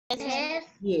Yes.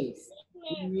 Yes,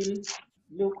 we will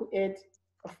look at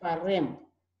FAREME.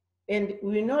 And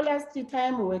we know last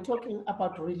time we were talking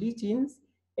about religions,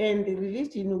 and the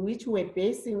religion which we're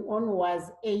basing on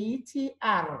was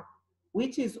AETR,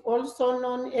 which is also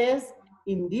known as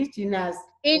indigenous.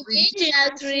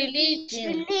 Indigenous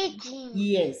religion.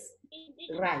 Yes,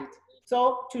 right.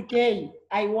 So today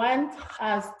I want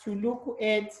us to look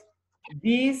at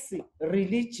this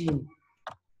religion.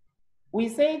 We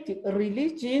said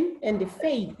religion and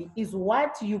faith is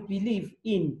what you believe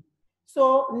in.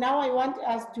 So now I want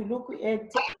us to look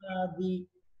at the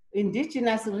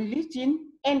indigenous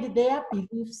religion and their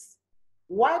beliefs.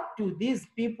 What do these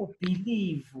people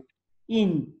believe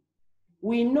in?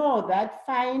 We know that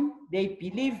fine, they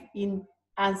believe in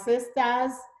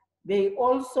ancestors. They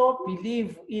also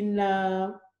believe in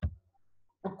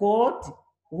God,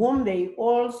 whom they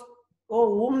also, or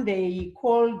whom they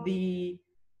call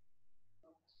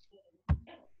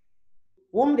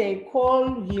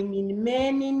him in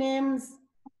many names.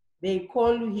 They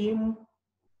call him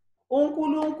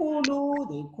uNkulunkulu,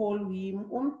 they call him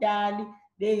Umdali.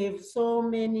 They have so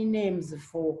many names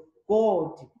for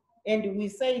God. And we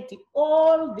say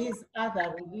all these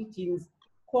other religions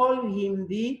call him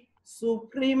the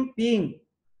supreme being.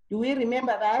 Do we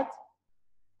remember that?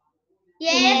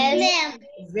 Yes, ma'am.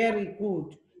 Very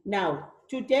good. Now,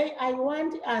 today I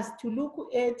want us to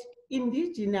look at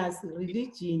indigenous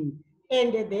religion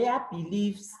and their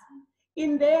beliefs.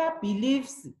 In their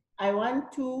beliefs, I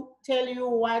want to tell you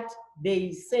what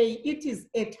they say. It is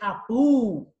a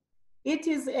taboo. It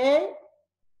is a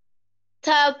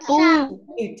Taboo.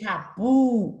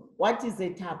 taboo. What is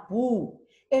a taboo?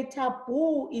 A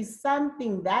taboo is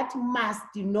something that must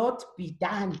not be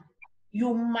done.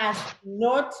 You must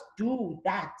not do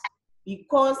that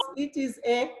because it is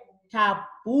a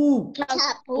taboo.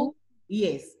 Taboo.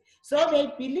 Yes. So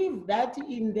they believe that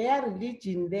in their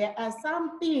religion, there are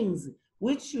some things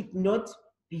which should not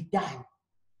be done.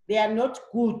 They are not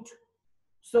good.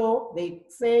 So they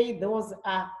say those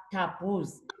are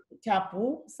taboos.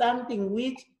 Taboo, something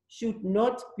which should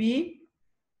not be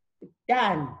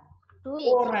done.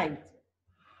 All right.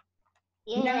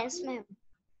 Yes, ma'am.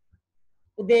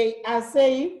 They are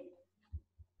saying,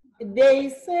 they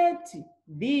set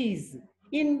these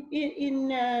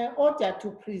in order to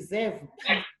preserve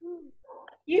peace.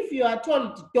 If you are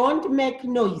told, don't make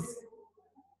noise,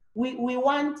 we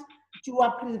want to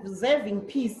are preserving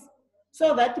peace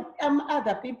so that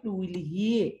other people will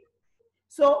hear.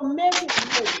 So make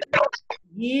noise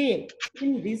here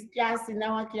in this class, in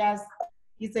our class,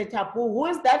 it's a taboo. Who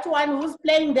is that one who's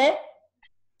playing there?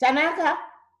 Tanaka?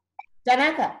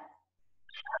 Tanaka?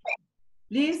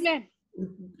 Please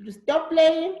stop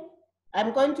playing.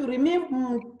 I'm going to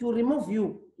remove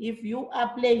you if you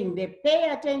are playing there. Pay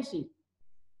attention.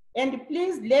 And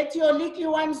please let your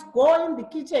little ones go in the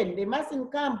kitchen. They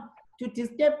mustn't come to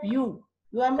disturb you.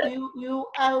 You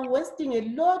are wasting a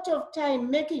lot of time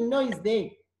making noise there.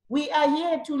 We are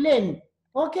here to learn.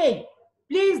 Okay,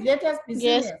 please let us be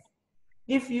serious. Yes.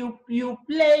 If you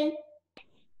play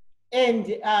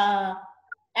and I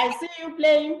see you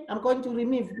playing, I'm going to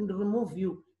remove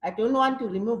you. I don't want to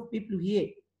remove people here.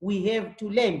 We have to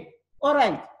learn. All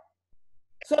right.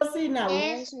 So see now,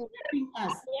 Yes.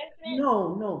 us.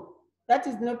 No, that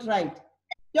is not right.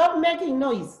 Stop making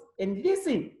noise and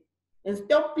listen and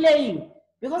stop playing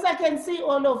because I can see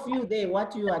all of you there,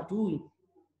 what you are doing.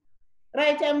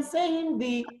 Right, I'm saying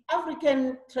the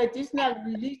African traditional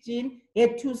religion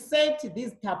had to set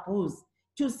these taboos,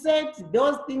 to set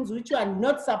those things which you are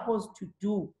not supposed to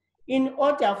do in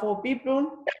order for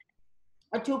people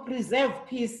to preserve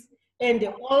peace and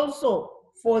also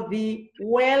for the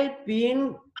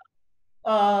well-being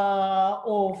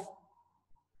of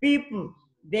people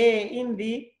there in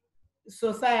the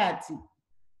society.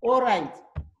 All right.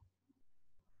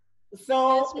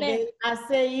 So Yes, they are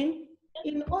saying,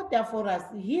 in order for us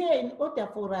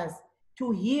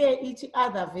to hear each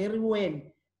other very well,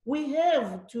 we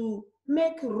have to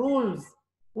make rules.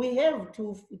 We have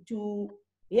to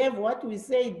have what we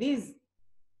say, these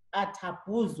are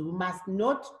taboos. We must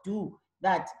not do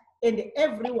that. And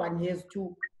everyone has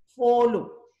to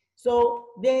follow. So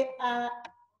there are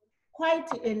quite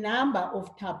a number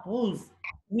of taboos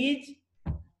which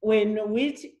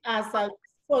are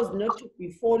supposed not to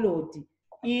be followed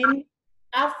in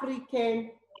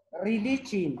African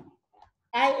religion.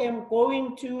 I am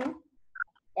going to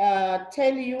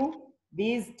tell you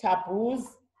these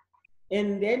taboos,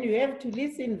 and then you have to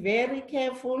listen very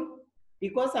careful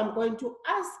because I'm going to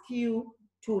ask you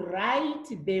to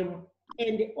write them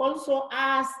and also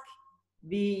ask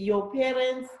your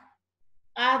parents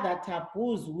other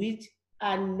taboos which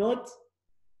are not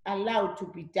allowed to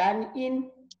be done in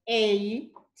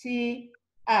ATR.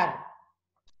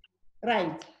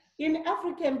 Right. In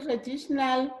African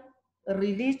traditional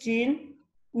religion,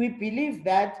 we believe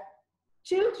that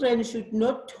children should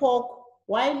not talk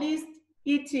whilst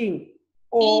eating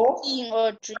or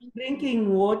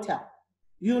drinking water.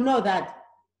 You know that?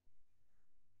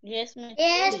 Yes, ma'am.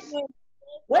 Yes.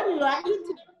 When you are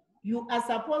eating, you are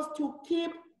supposed to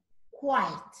keep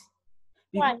quiet.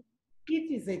 Because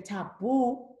it is a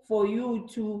taboo for you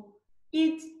to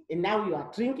eat, and now you are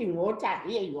drinking water,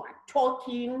 here you are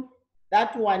talking.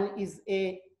 That one is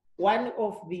one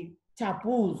of the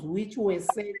taboos which were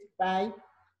set by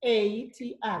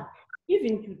AETR.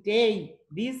 Even today,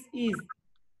 this is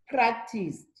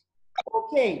practiced.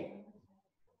 Okay.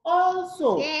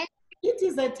 Also, Yes. it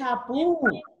is a taboo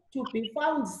to be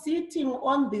found sitting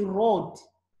on the road.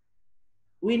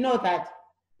 We know that.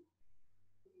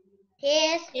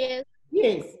 Yes. Yes.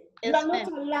 Yes, you Yes, are not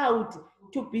ma'am. allowed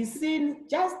to be seen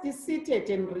just seated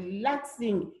and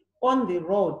relaxing on the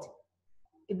road.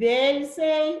 They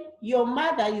say your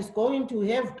mother is going to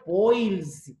have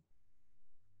boils,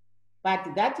 but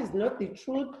that is not the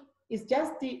truth. It's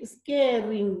just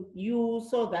scaring you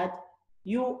so that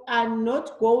you are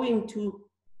not going to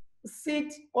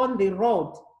sit on the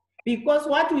road. Because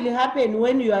what will happen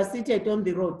when you are seated on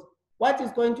the road? What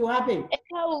is going to happen?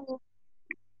 How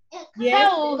Yes.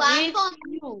 will hit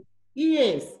you?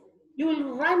 Yes, you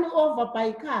will run over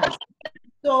by cars.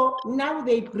 So now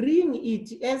they bring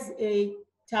it as a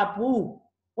taboo.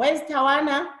 Where's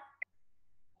Tawana?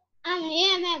 I'm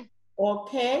here, ma'am.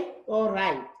 Okay, all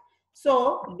right.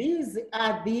 So these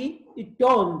are the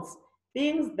don'ts,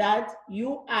 things that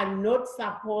you are not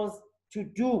supposed to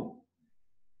do.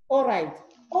 All right.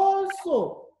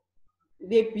 Also,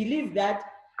 they believe that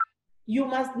you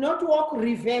must not walk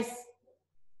reverse,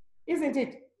 isn't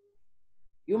it?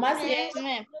 You must. Yes,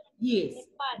 ma'am. Yes,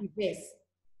 reverse.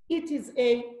 It is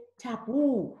a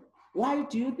taboo. Why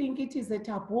do you think it is a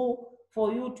taboo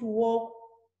for you to walk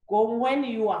go when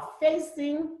you are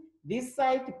facing this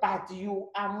side, but you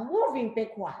are moving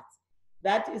backwards?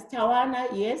 That is Tawana,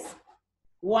 yes.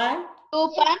 Why? To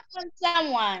bump on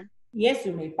someone. Yes,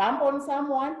 you may bump on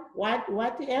someone. What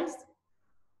else?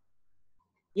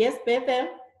 Yes, Bethel?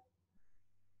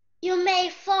 You may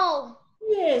fall.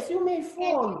 Yes, you may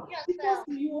fall Yourself. because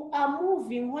you are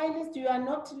moving whilst you are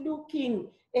not looking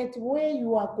at where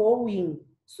you are going.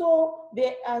 So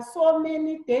there are so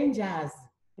many dangers.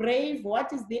 Brave,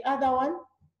 what is the other one?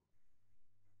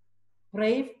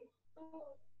 Brave?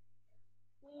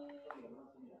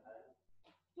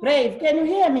 Brave, can you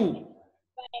hear me?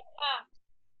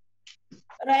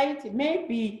 Right,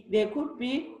 maybe there could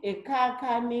be a car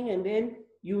coming and then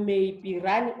you may be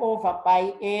run over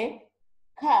by a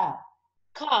car.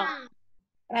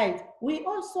 Right. We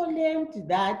also learned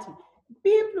that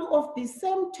people of the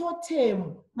same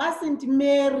totem mustn't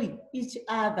marry each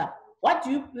other. What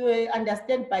do you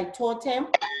understand by totem?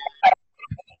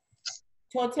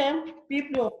 Totem,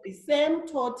 people of the same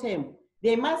totem,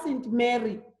 they mustn't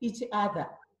marry each other.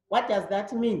 What does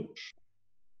that mean?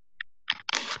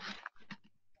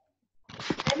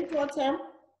 Same totem?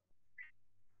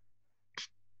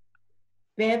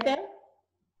 Better?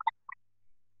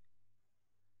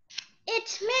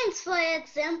 It means, for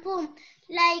example,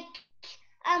 like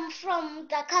I'm from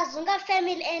the Kazunga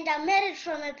family and I'm married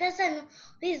from a person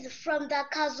who is from the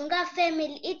Kazunga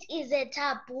family. It is a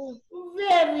taboo.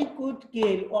 Very good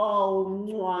girl. Oh,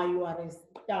 mwah, you are a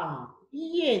star.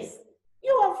 Yes,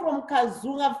 you are from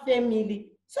Kazunga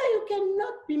family, so you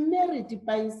cannot be married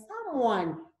by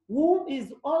someone who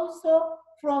is also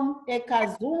from a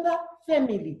Kazunga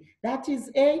family. That is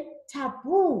a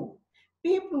taboo.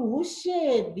 People who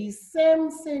share the same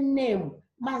surname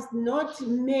must not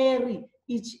marry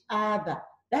each other.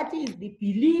 That is the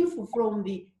belief from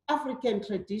the African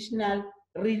traditional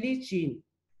religion.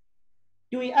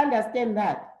 Do we understand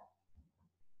that?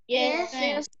 Yes,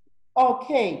 ma'am.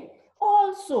 Okay.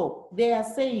 Also, they are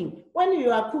saying when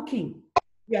you are cooking,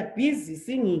 you are busy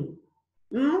singing.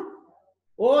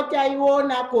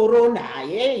 Otaiona corona,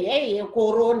 hey,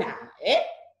 corona. Eh?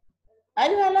 Are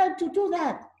you allowed to do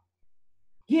that?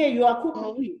 Here you are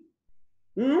cooking.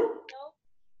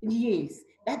 Yes,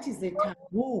 that is a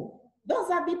taboo. Those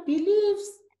are the beliefs.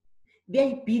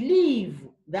 They believe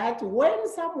that when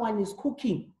someone is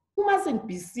cooking, you mustn't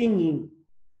be singing.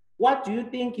 What do you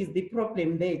think is the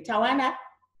problem there? Tawana?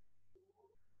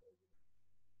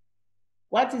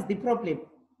 What is the problem?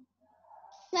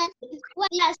 When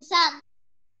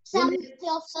some of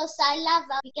your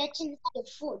saliva will get into the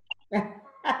food.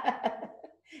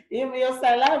 If your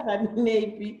saliva may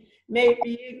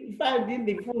be found in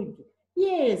the food.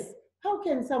 Yes, How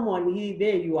can someone hear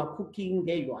there you are cooking,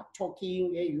 there you are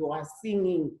talking, there you are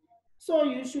singing? So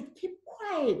you should keep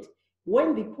quiet.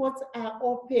 When the pots are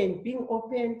open, being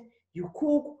opened, you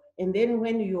cook, and then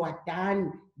when you are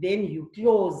done, then you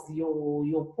close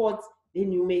your pots,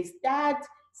 then you may start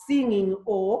singing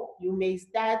or you may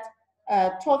start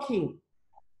talking.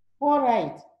 All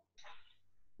right.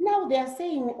 Now they are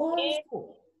saying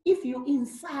also, if you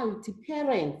insult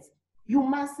parents, you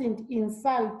mustn't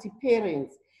insult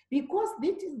parents because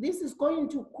this is going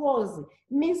to cause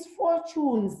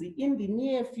misfortunes in the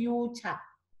near future.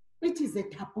 It is a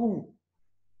taboo.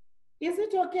 Is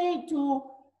it okay to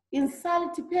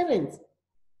insult parents?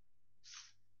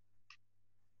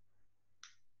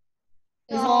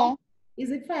 No. Is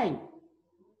it fine?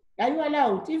 Are you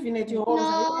allowed, even at your homes,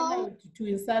 are you No. allowed to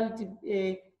insult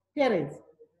parents?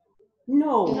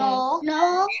 No. No.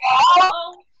 No.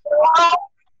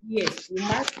 Yes, you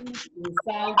mustn't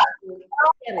insult your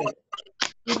parents.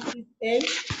 It is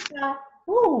a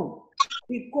taboo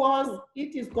because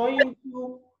it is going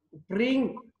to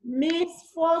bring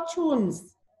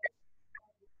misfortunes.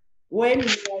 When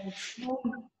you are in school,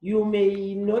 you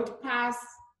may not pass,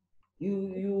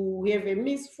 you have a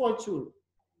misfortune.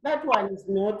 That one is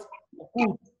not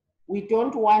good. We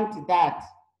don't want that,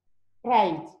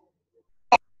 right?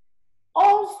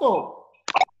 Also,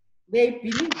 they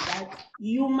believe that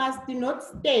you must not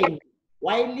stand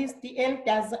while the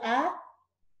elders are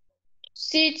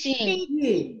Sitting.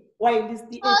 here, while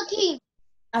the elders Talking.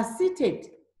 are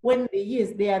seated. When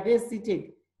they are there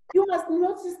seated, you must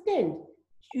not stand.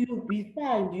 You'll be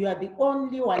fined. You are the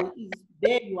only one is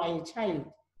there. You are a child.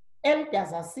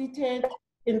 Elders are seated,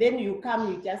 and then you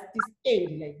come, you just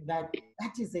stand like that.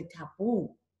 That is a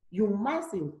taboo. You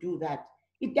mustn't do that.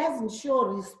 It doesn't show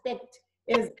respect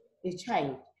as a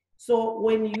child. So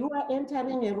when you are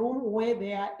entering a room where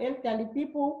there are elderly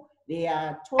people, they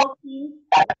are talking,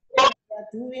 they are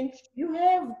doing, you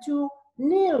have to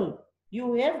kneel.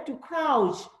 You have to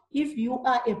crouch if you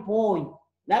are a boy.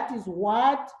 That is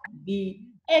what the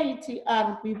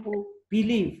ATR people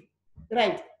believe.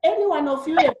 Right. Any one of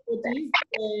you have got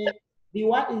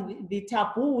the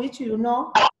taboo which you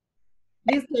know?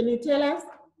 Please, can you tell us?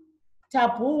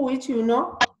 Taboo which you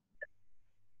know?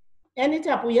 Any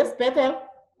taboo? Yes, Bethel?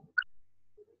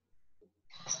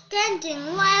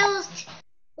 Standing whilst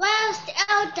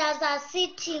elders are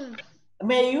sitting.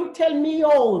 May you tell me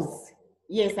yours?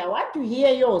 Yes, I want to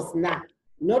hear yours now,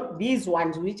 not these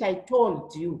ones which I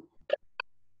told you.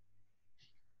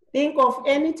 Think of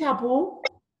any taboo.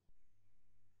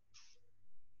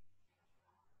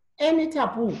 Any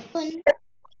taboo. Do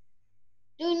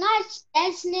not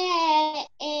stand near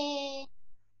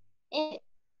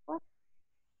what?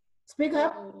 Speak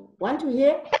up. Want to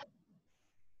hear?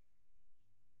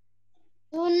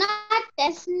 Do not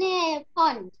dance near a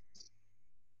pond.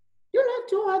 Do not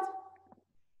do what?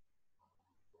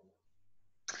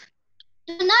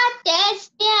 Do not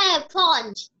dance near a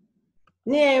pond.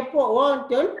 Near a pond. Oh,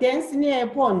 don't dance near a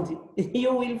pond.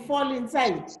 You will fall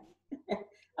inside.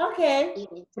 Okay.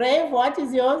 Brave, what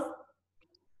is yours?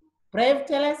 Brave,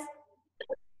 tell us.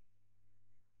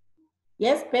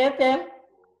 Yes, Bethel.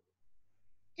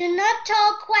 Do not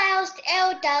talk whilst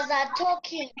elders are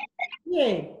talking.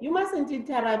 Yeah, you mustn't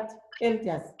interrupt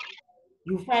elders.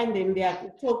 You find them, they are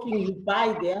talking, you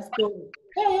buy their story.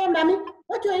 Hey, mommy,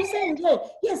 what are you saying here?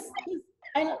 Yes, yes,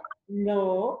 I know.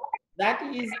 No, that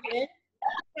is a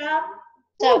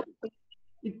taboo.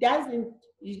 It doesn't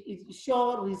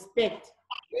show respect.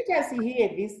 Let us hear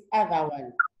this other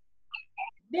one.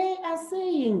 They are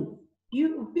saying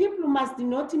people must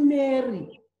not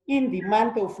marry in the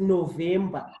month of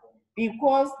November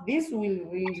because this will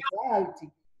result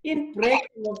in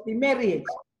breaking of the marriage.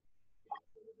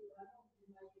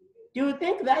 Do you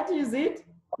think that is it?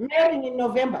 Marrying in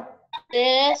November?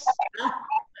 Yes.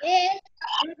 Yes.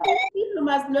 You think people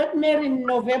must not marry in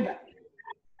November?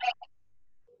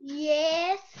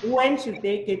 Yes. When should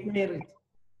they get married?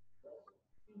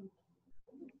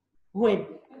 When?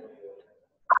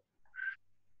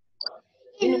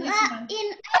 In which month?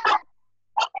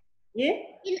 Yeah?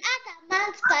 In other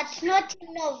months, but not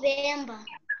in November.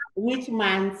 Which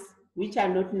months? Which are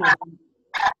not November?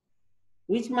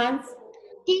 Which months?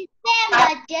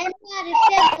 December, January,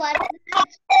 February,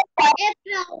 March,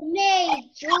 April, May,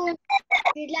 June,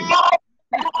 July.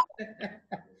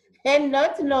 And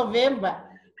not November.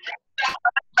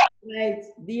 Right,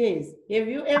 yes. Have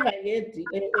you ever had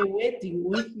a wedding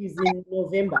which is in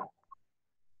November?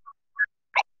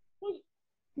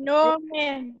 No,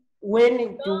 ma'am.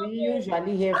 When do we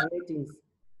usually have weddings?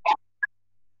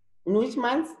 In which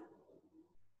months?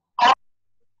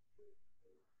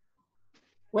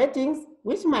 Weddings?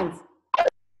 Which months?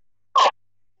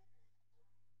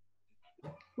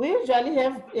 We usually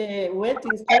have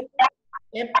weddings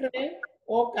April,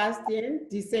 August, and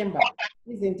December,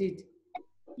 isn't it?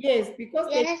 Yes, because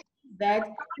they Yes. think that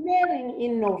marrying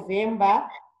in November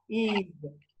is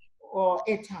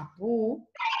a taboo,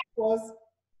 because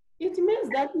it means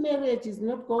that marriage is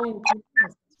not going to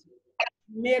last.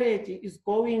 Marriage is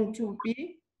going to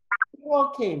be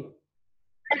broken.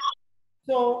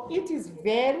 So it is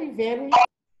very, very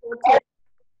important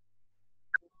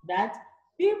that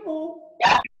people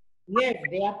have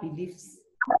their beliefs.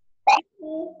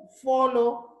 People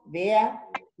follow their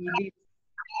beliefs.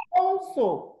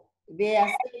 Also, they are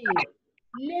saying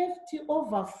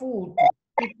leftover food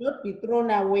should not be thrown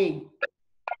away.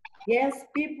 Yes,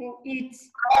 people eat.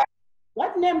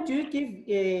 What name do you give?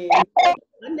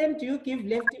 What name do you give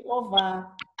leftover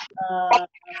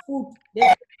food?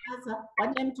 Let's answer.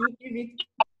 What name do you give it?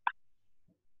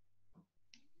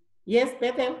 Yes,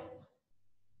 Bethel.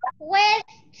 Wait.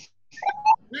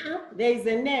 There is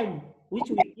a name which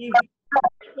we give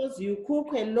because you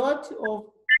cook a lot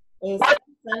of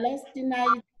Celestine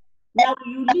night. Now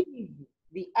you leave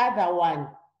the other one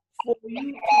for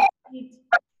you to eat,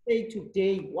 say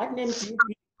today. What name do you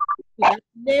give to that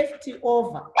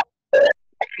leftover?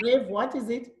 Rev, what is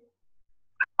it?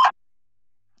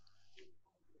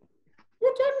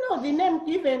 You don't know the name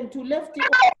given to leftover.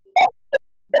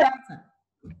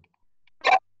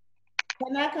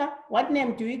 Tanaka, what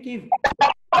name do you give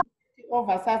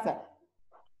over Sasa?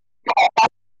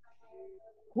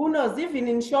 Who knows? Even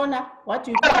in Shona, what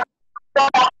you call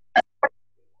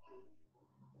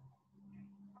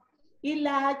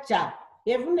Ilacha.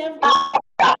 Have you never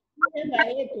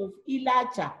heard of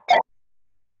Ilacha?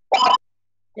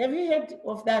 Have you heard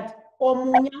of that?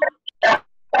 Omunya?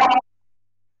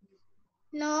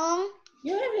 No.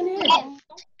 You haven't heard?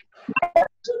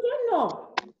 You don't know.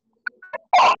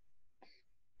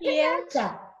 Yes.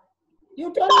 Ilacha. You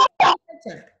don't know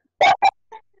Ilacha.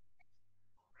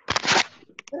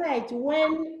 Right,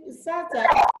 when Sasa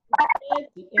is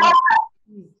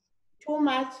too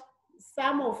much,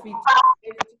 some of it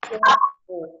is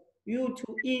for you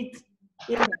to eat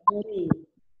in the morning.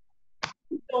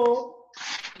 So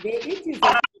it is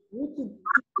a good to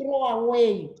throw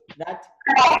away that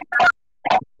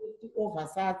over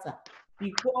Sasa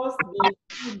because they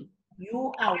feel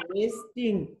you are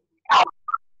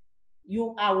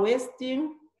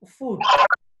wasting food.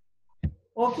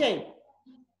 Okay.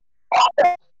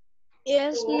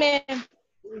 Yes, ma'am.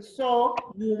 So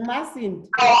you mustn't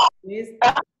waste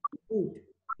food.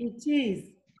 It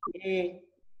is a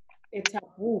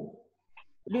taboo.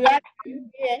 Luana, you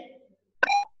hear?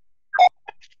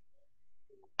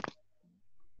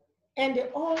 And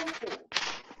also,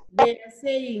 they are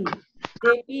saying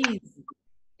there is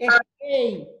a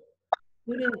day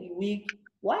during the week,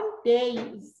 one day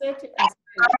is set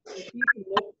aside for people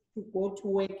not to go to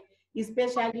work,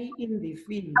 especially in the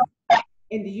field.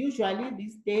 And usually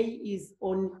this day is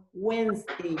on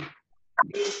Wednesday.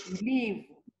 They believe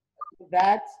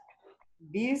that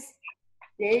this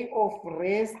day of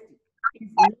rest is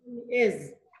known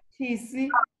as TC,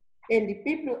 and the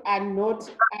people are not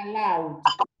allowed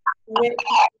to work.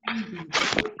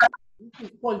 This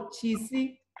is called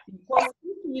TC because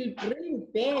it will bring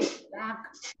bad luck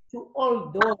to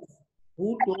all those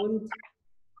who don't.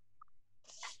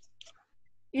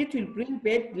 It will bring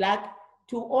bad luck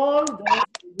to all those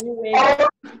who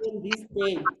work on this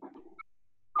day.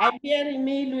 Are you hearing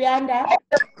me, Luanda?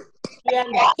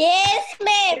 Luanda? Yes,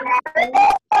 ma'am.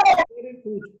 Very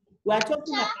good. We are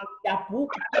talking about taboos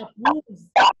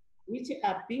which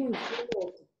are being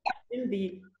followed in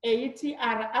the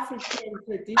ATR African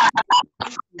tradition.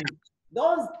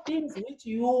 Those things which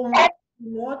you must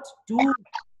not do,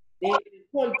 they are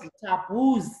called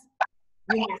taboos.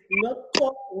 You must not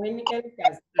talk when elders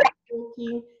are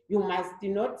talking. You must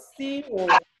not sing or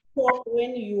talk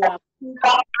when you are cooking.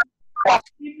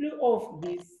 People of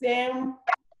the same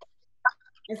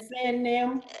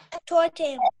name,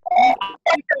 Totem.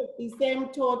 people of the same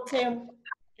totem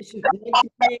should not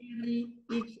marry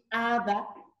each other.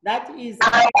 That is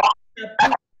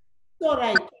taboo. All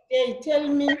right, today tell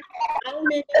me how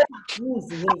many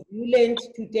taboos have you learned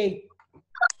today?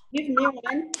 Give me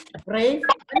one. Brave.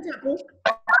 One taboo.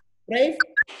 Brave.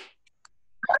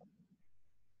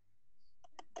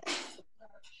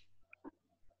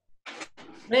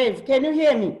 Brave. Can you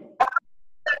hear me?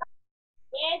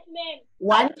 Yes, ma'am.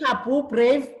 One taboo,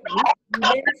 Brave. You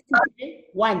learned today.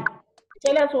 One.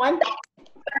 Tell us one.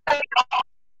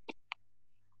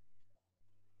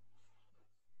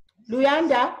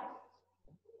 Luyanda.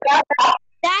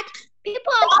 That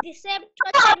people of the same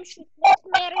totem should not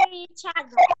marry each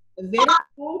other. Very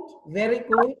good. Very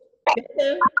good.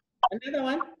 Bethel. Another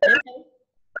one.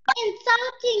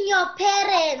 Insulting your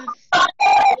parents.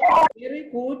 Very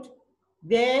good.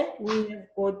 There we have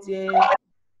got,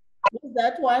 what's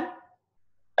that one?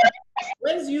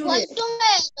 Where's you?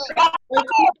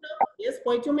 Yes,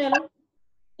 Poitumelo.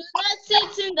 Do not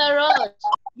sit in the road.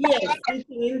 Yes,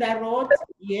 sitting in the road.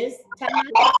 Yes,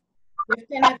 Tanak. Yes,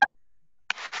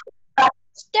 Tanak.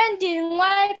 Standing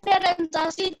while parents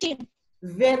are sitting.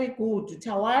 Very good.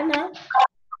 Tawana.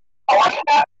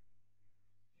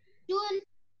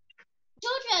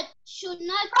 Children should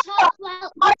not talk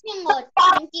while eating or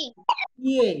drinking.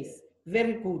 Yes,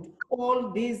 very good.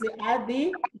 All these are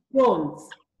the don'ts.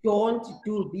 Don't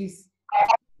do this.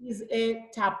 Is a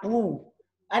taboo.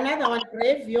 Another one,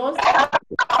 Brave, yours.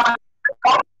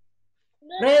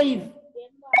 Brave.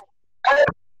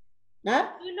 Huh?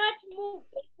 Do not move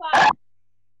backward.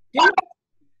 Do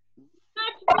Do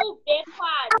not move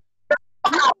backward.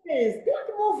 yes, don't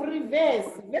move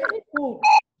reverse. Very good.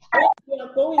 When you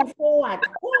are going forward,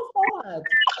 go forward.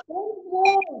 Don't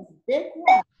move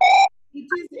backward. It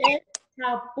is a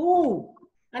taboo.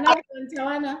 Another one,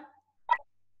 Tawana.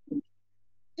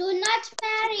 Do not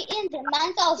marry in the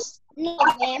month of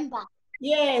November.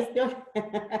 Yes,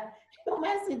 you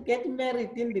mustn't get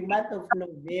married in the month of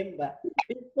November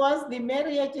because the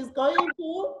marriage is going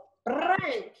to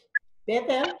break.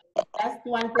 Bethel, that's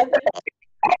one. Bethel.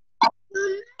 Do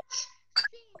not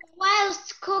sing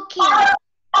whilst cooking.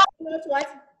 Not what?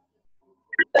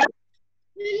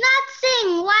 Do not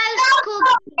sing whilst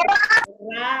cooking.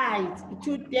 Right.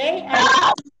 Today,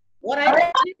 what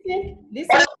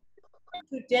listen.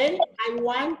 Today, I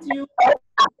want you to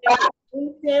take a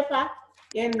paper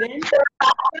and then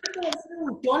some of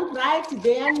you don't write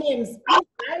their names. Please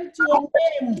write your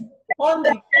name on the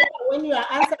paper when you are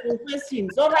answering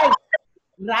questions. All right.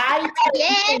 Write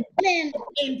Yes, ma'am.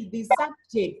 and the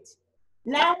subject.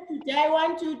 Now, today, I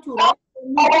want you to write for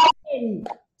me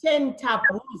 10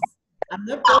 taboos. I'm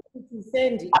not going to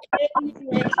send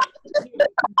anywhere.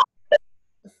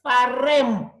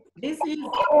 FAREME. This is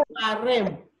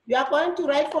FAREME. You are going to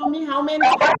write for me how many?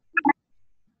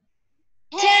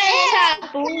 10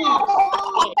 taboos.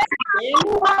 Yes,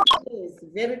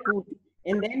 very good.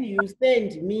 And then you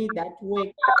send me that work.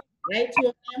 Write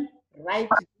your name, write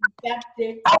the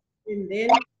subject, and then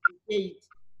date.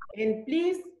 And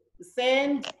please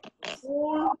send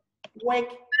full work.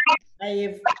 I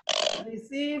have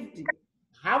received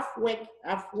half work.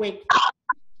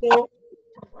 So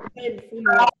send full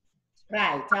work.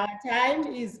 Right, our time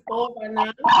is over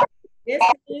now. Let's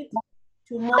meet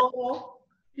tomorrow.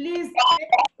 Please check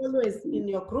always in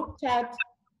your group chat.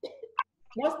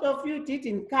 Most of you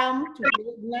didn't come to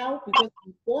now because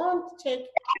you don't check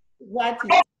what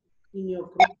is in your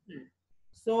group chat.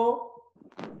 So,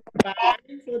 bye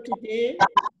for today.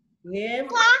 Have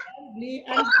a lovely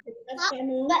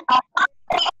afternoon.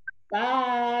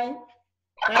 Bye.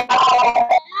 Bye.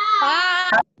 Bye.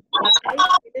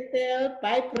 Bye, Bethel.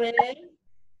 Bye, Pray.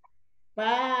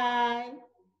 Bye.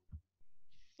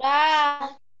 Bye.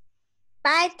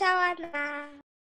 Bye, Tawana.